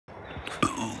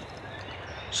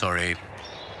Sorry.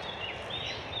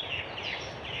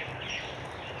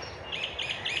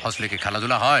 হস্টেলে কি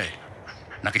খেলাধুলা হয়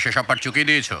নাকি সেসব পাঠ চুকিয়ে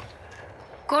দিয়েছো?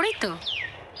 করি তো।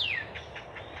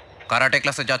 কারাটে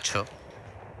ক্লাসে যাচ্ছ?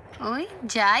 ওই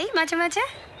যাই মাঝে মাঝে।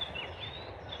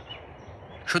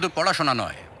 শুধু পড়াশোনা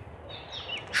নয়,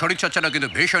 শরীরচর্চাটা কিন্তু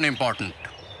ভীষণ ইম্পর্ট্যান্ট।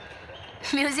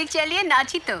 মিউজিক চালিয়ে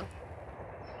নাচি তো।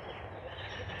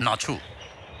 নাচু?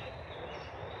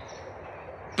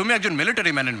 তুমি একজন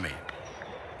মিলিটারি ম্যানের মেয়ে,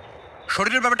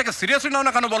 শরীরের ব্যাপারটাকে সিরিয়াসলি নাও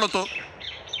না কেন বলো তো?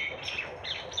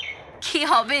 কি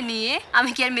হবে নিয়ে? আমি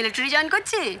কি আর মিলিটারি জয়েন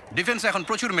করছি? ডিফেন্সে এখন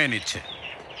প্রচুর মেয়ে নিচ্ছে,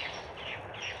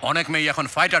 অনেক মেয়ে এখন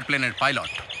ফাইটার প্লেনের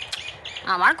পাইলট।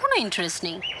 আমার কোনো ইন্টারেস্ট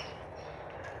নেই।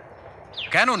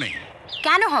 কেন নেই?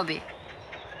 কেন হবে?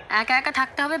 একা একা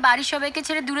থাকতে হবে বাড়ির সবাইকে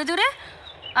ছেড়ে দূরে দূরে,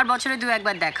 আর বছরে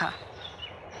 2-1 দেখা।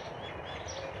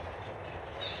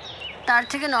 তার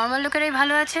থেকে নর্মাল লোকেরাই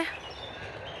ভালো আছে।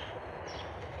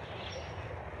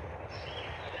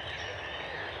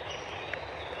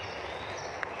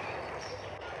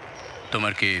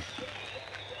 তোমার কি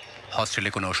হস্টেলে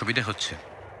কোনো অসুবিধা হচ্ছে?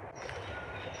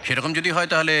 সেরকম যদি হয়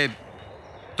তাহলে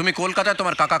তুমি কলকাতায়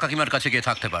তোমার কাকা কাকিমার কাছে গিয়ে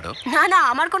থাকতে পারো। না না,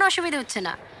 আমার কোনো অসুবিধা হচ্ছে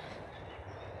না,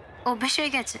 অভ্যেস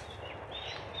হয়ে গেছে।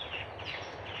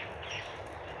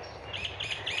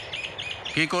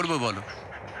 কি করবো বলো,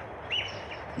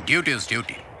 ডিউটি ইজ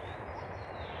ডিউটি।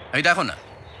 এই দেখো না,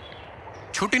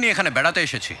 ছুটি নিয়ে এখানে বেড়াতে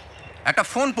এসেছি, একটা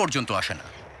ফোন পর্যন্ত আসে না।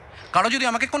 কারো যদি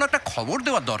আমাকে কোনো একটা খবর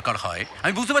দেওয়ার দরকার হয়,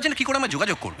 আমি বুঝতে পারছি না কি করে আমার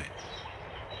যোগাযোগ করবে।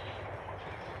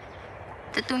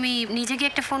 তো তুমি নিজে গিয়ে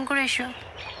একটা ফোন করে এসো।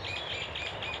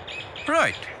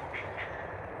 রাইট।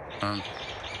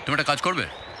 তুমি একটা কাজ করবে,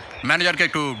 ম্যানেজারকে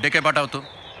একটু ডেকে পাঠাও তো,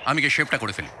 আমি গিয়ে শেফটা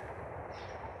করে ফেলি।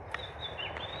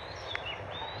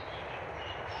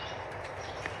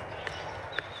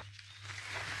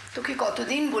 তোকে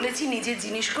কতদিন বলেছি নিজের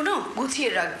জিনিসগুলো গুছিয়ে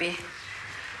রাখবে।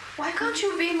 Why can't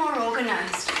you be more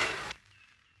organized?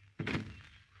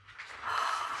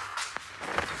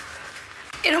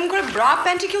 এরকম করে ব্রা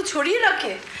প্যান্টে কেউ ছড়িয়ে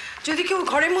রাখে? যদি কেউ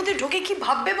ঘরের মধ্যে ঢোকে কি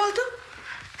ভাববে বলতো?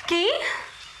 কি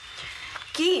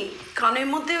কি কানের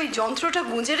মধ্যে ওই যন্ত্রটা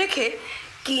গুঁজে রেখে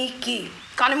কি কি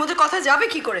কানের মধ্যে কথা যাবে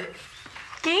কি করে?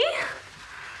 কি?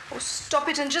 Oh, stop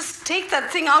it and just take that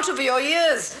thing out of your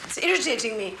ears. It's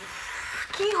irritating me.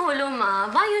 কি হলো মা?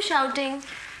 Why you shouting?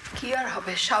 কি আর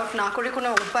হবে, শাউট না করে কোনো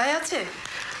উপায় আছে?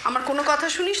 আমার কোনো কথা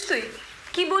শুনিস তুই?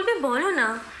 কি বলবি বলো না।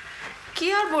 কি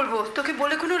আর বলবো, তোকে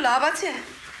বলে কোনো লাভ আছে?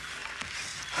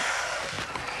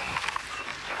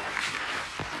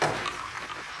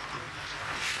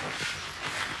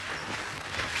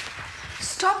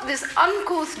 Stop this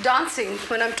uncouth dancing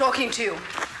when I'm talking to you.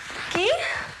 কি?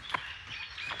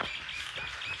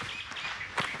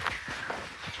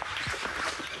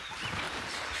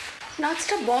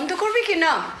 নাচটা বন্ধ করবি কি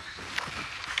না?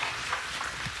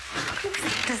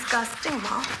 Disgusting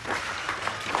মা।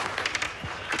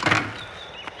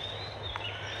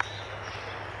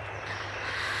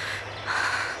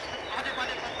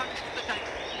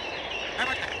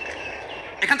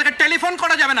 এখান থেকে টেলিফোন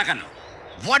করা যাবে না কেন?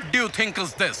 What do you think is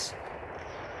this?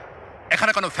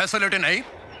 এখানে কোনো ফ্যাসিলিটি নেই?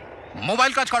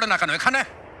 মোবাইল কাজ করে না কেন এখানে?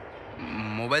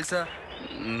 Mobile, sir,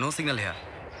 no signal here.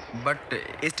 But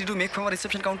STD make from our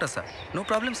reception counter, sir. No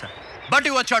problem, sir. But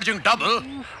you are charging double.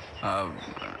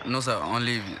 No, sir,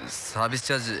 only service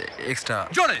charge extra.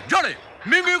 জোরে জোরে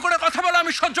মিউ করে কথা বলে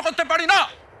আমি সহ্য করতে পারি না।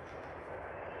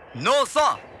 No,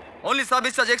 sir, only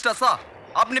service charge extra, sir.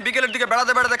 আপনি বিকেলের দিকে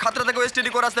বেড়াতে বেড়াতে খাতরা থেকে STD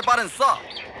করে আসতে পারেন, sir.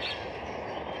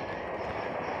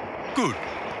 Good.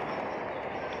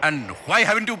 And why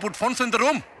haven't you put phones in the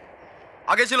room?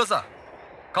 আগে ছিল, স্যার,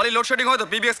 খালি লোডশেডিং হয় তো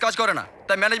পিবিএক্স কাজ করে না,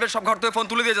 তাই ম্যানেজমেন্ট সব ঘর থেকে ফোন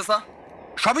তুলে দিয়েছে, স্যার।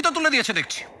 সবই তো তুলে দিয়েছে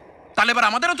দেখছি, তাহলে এবার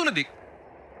আমাদেরও তুলে দিক।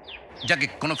 যাকে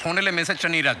কোনো ফোন এলে মেসেজটা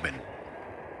নিয়ে রাখবেন।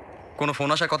 কোনো ফোন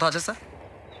আসার কথা আছে, স্যার?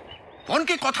 ফোন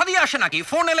কি কথা দিয়ে আসে নাকি?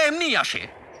 ফোন এলে এমনিই আসে,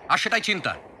 আর সেটাই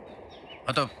চিন্তা।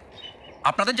 হয়তো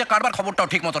আপনাদের যে কারবার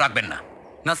খবরটাও ঠিক মতো রাখবেন না।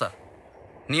 না স্যার,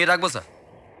 নিয়ে রাখবো, স্যার।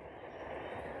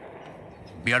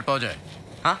 বিয়ার পাওয়া যায়?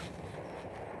 হ্যাঁ,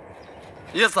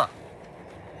 ইয়েস স্যার।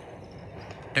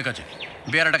 ঠিক আছে,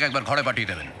 বিয়ারটাকে একবার ঘরে পাঠিয়ে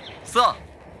দেবেন। স্যার।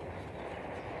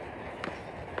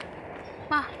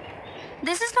 মা,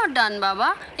 দিস ইজ নট ডান বাবা।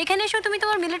 এখানে এসো তুমি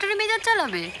তোমার মিলিটারি মেজাজ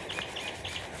চালাবে।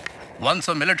 Once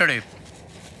a military,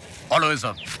 always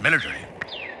a military.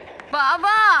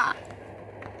 বাবা,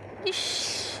 ইস,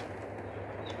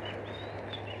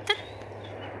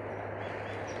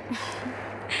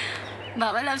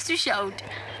 বাবা লাভস টু শাউট।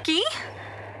 কি?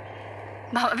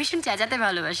 বাবা ভীষণ চেঁচাতে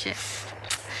ভালোবাসে।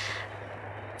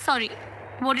 Sorry,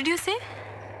 what did you say?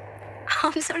 I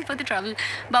am sorry for the trouble.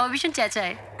 বাবা ভীষণ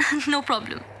চেঁচায়। No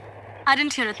problem, I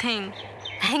didn't here a thing.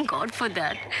 Thank God for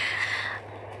that.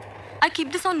 I keep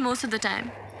this on most of the time.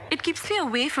 It keeps me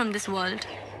away from this world.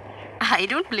 I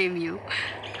don't blame you.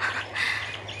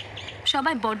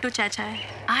 সবাই বড্ড চেঁচায়।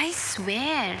 I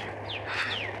swear.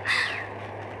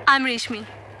 I'm Reshmi.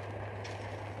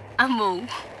 I'm Mo.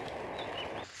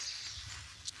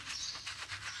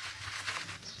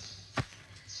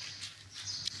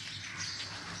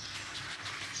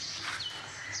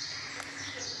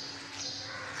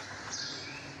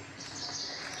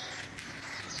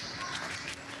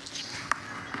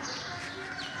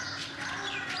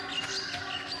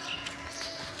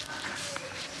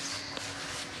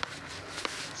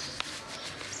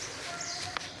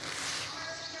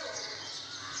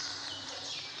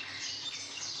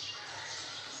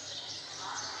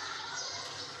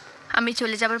 আমি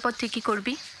চলে যাবার পর তুই কি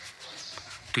করবি?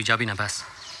 তুই যাবি না ব্যাস।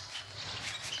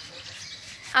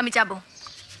 আমি যাব।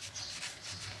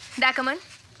 দেখ আমান,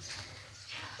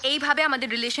 এইভাবে আমাদের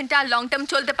রিলেশনটা লং টার্ম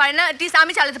চলতে পারে না। অ্যাটলিস্ট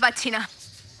আমি চালাতে পারছি না।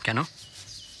 কেন?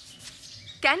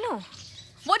 কেন?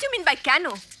 হোয়াট ইউ মিন বাই কেন?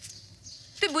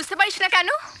 তুই বুঝতে পারিস না কেন?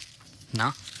 না,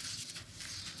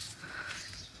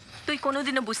 তুই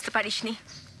কোনোদিনও বুঝতে পারিসনি।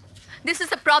 This is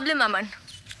the problem Aman.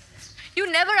 You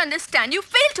never understand. You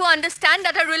fail to understand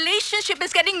that our relationship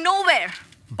is getting nowhere.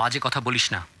 বাজে কথা বলিস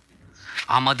না।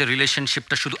 আমাদের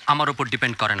রিলেশনশিপটা শুধু আমার উপর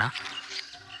ডিপেন্ড করে না,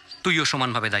 তুইও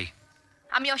সমানভাবে দায়ী।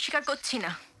 আমি অস্বীকার করছি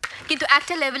না, কিন্তু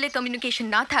একটা লেভেলে কমিউনিকেশন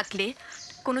না থাকলে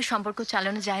কোনো সম্পর্ক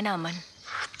চালানো যায় না আমান।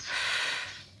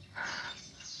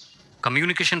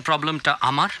 কমিউনিকেশন প্রবলেমটা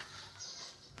আমার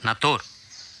না তোর?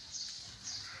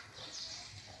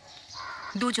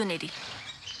 দুজনেরই।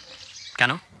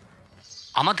 কেন?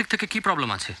 আমার দিক থেকে কি প্রবলেম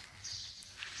আছে?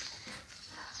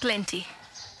 Plenty.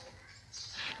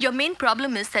 Your main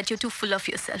problem is that you're too full of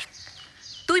yourself.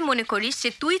 তুই মনে করিস যে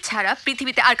তুই ছাড়া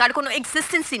পৃথিবীতে আর কার কোনো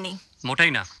এক্সিস্টেন্সই নেই।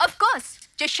 মোটেই না। Of course.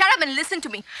 Just shut up and listen to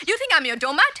me. You think I'm your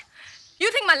doormat? You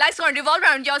think my life's gonna revolve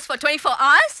around yours for 24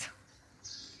 hours?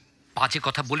 বাজে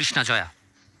কথা বলিস না জয়া।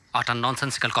 আটা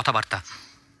ননসেন্সিক্যাল কথাবার্তা।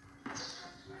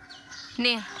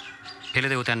 নে, ফেলে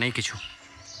দে, ওতে আর নেই কিছু।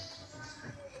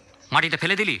 মাটিতে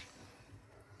ফেলে দিলি।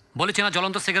 বলেছি না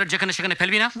জ্বলন্ত সিগারেট যেখানে সেখানে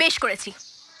ফেলবি না। বেশ করেছি,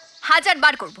 1000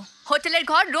 বার করব। হোটেলের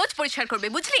ঘর রোজ পরিষ্কার করবে,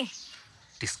 বুঝলি?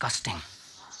 ডিসকাস্টিং।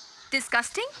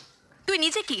 ডিসকাস্টিং? তুই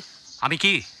নিজে কি? আমি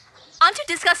কি? Aren't you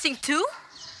disgusting too?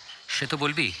 সে তো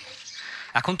বলবি।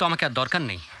 এখন তো আমাকে আর দরকার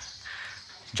নেই।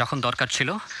 যখন দরকার ছিল,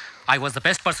 I was the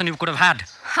best person you could have had.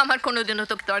 আমার কোনোদিনও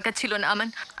তোকে দরকার ছিল না আমান।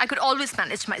 I could always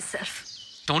manage myself.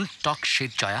 Don't talk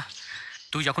shit, Jaya.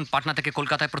 তুই যখন পাটনা থেকে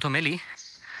কলকাতায় প্রথম এলি,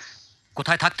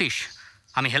 কোথায় থাকতিস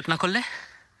আমি হেল্প না করলে?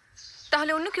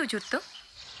 তাহলে অন্য কেউ জুটতো।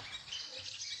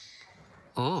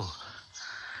 ও,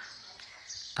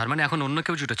 তার মানে এখন অন্য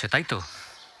কেউ জুটেছে, তাই তো?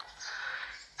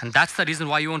 And that's the reason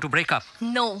why you want to break up.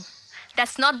 No,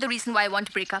 that's not the reason why I want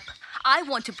to break up. I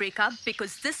want to break up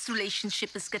because this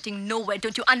relationship is getting nowhere.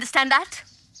 Don't you understand that?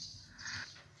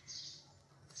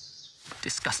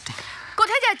 Disgusting.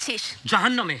 কোথায় যাচ্ছিস?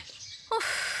 জাহান্নামে। Oof,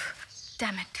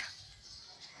 damn it.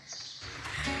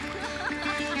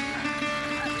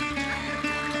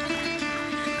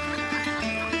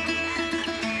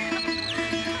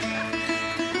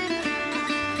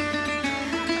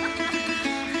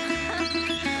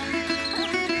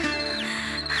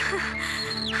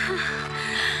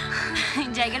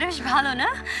 জায়গাটা বেশ ভালো না?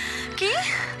 কি?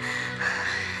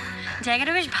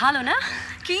 জায়গাটা বেশ ভালো না?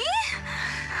 কি?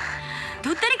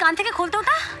 ধুত্তারি কান থেকে খুলতো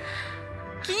ওটা?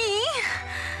 কি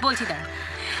বলছি দাঁড়া।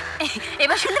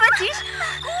 এবার শুনতে পাচ্ছিস?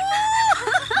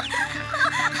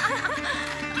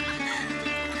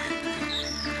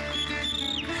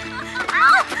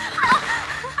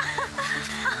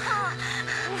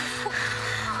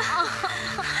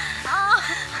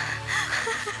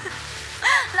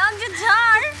 লাগছে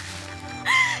ঝাড়।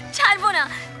 ছাড়বো না।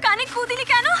 কানে কুদিলি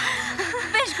কেন?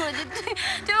 বেশ করেছি।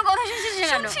 তুই আমার কথা শুনছিস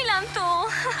কেন? শুনছিলাম তো।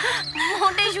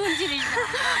 মোটেই শুনছিলিস না।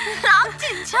 লাগছে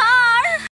ঝাড়।